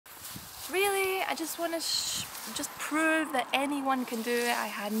I just want to just prove that anyone can do it. I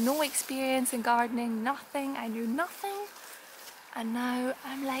had no experience in gardening, nothing, I knew nothing. And now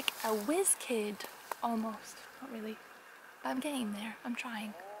I'm like a whiz kid, almost, not really. But I'm getting there, I'm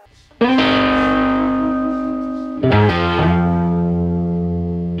trying.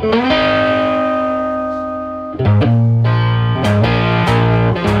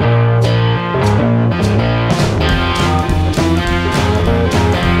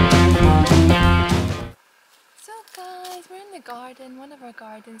 Garden, one of our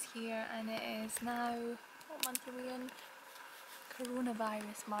gardens here, and it is now, what month are we in?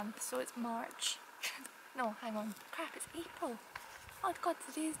 Coronavirus month, so it's March. No, hang on, crap, it's April. Oh god,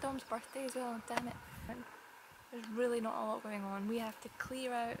 today's Dom's birthday as well, damn it. There's really not a lot going on. We have to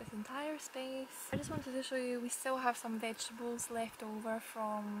clear out this entire space. I just wanted to show you we still have some vegetables left over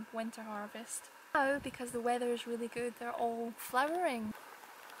from winter harvest. Now, because the weather is really good, they're all flowering.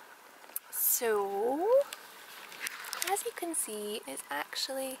 So as you can see, it's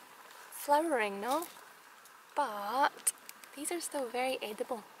actually flowering, no? But these are still very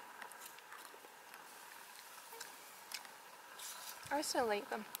edible. I still like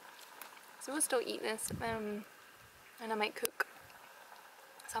them. So we'll still eat this, and I might cook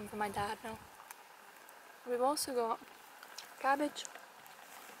some for my dad now. We've also got cabbage,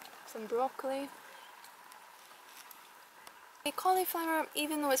 some broccoli. The cauliflower,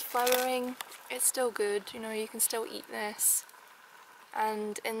 even though it's flowering, it's still good, you know, you can still eat this.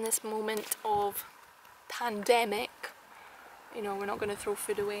 And in this moment of pandemic, you know, we're not going to throw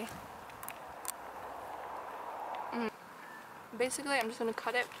food away. Basically, I'm just going to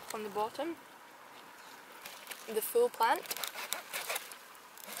cut it from the bottom, the full plant.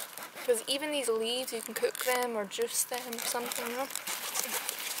 Because even these leaves, you can cook them or juice them or something, you know.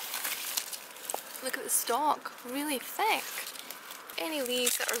 Look at the stalk, really thick. Any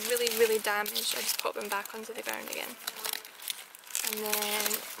leaves that are really damaged, I just pop them back onto the ground again. And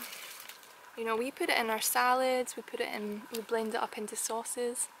then, you know, we put it in our salads, we blend it up into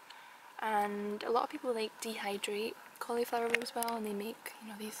sauces. And a lot of people like dehydrate cauliflower as well, and they make, you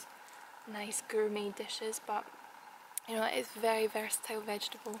know, these nice gourmet dishes. But, you know, it's a very versatile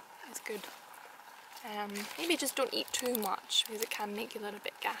vegetable, it's good. Maybe just don't eat too much because it can make you a little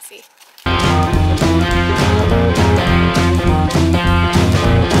bit gassy.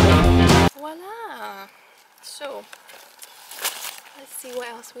 Voila! So, let's see what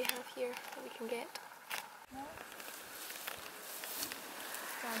else we have here that we can get.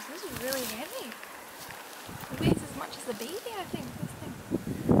 Guys, this is really heavy. It weighs as much as a baby, I think, this thing.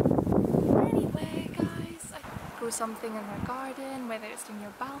 Anyway, guys, I grow something in our garden, whether it's in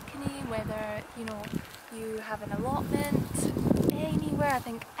your balcony, whether, you know, you have an allotment, anywhere. I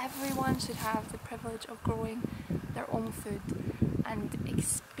think everyone should have the privilege of growing their own food and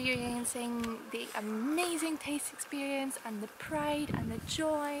experiencing the amazing taste experience and the pride and the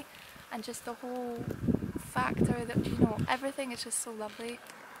joy and just the whole factor that, you know, everything is just so lovely.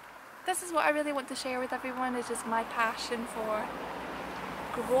 This is what I really want to share with everyone, is just my passion for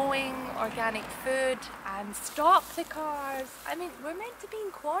growing organic food. And stop the cars! I mean, we're meant to be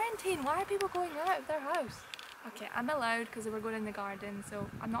in quarantine, why are people going out of their house? Okay, I'm allowed because we're going in the garden, so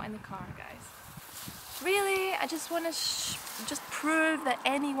I'm not in the car, guys. Really, I just want to just prove that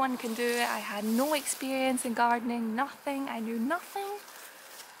anyone can do it. I had no experience in gardening, nothing, I knew nothing.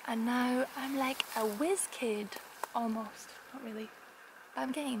 And now I'm like a whiz kid, almost, not really. But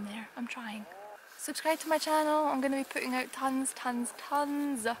I'm getting there, I'm trying. Subscribe to my channel, I'm going to be putting out tons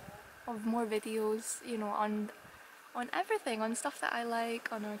of more videos, you know, on everything, on stuff that I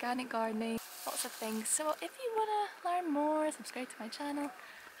like, on organic gardening, lots of things. So if you want to learn more, subscribe to my channel,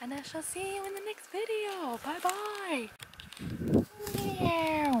 and I shall see you in the next video. Bye bye!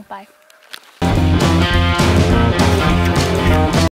 Meow.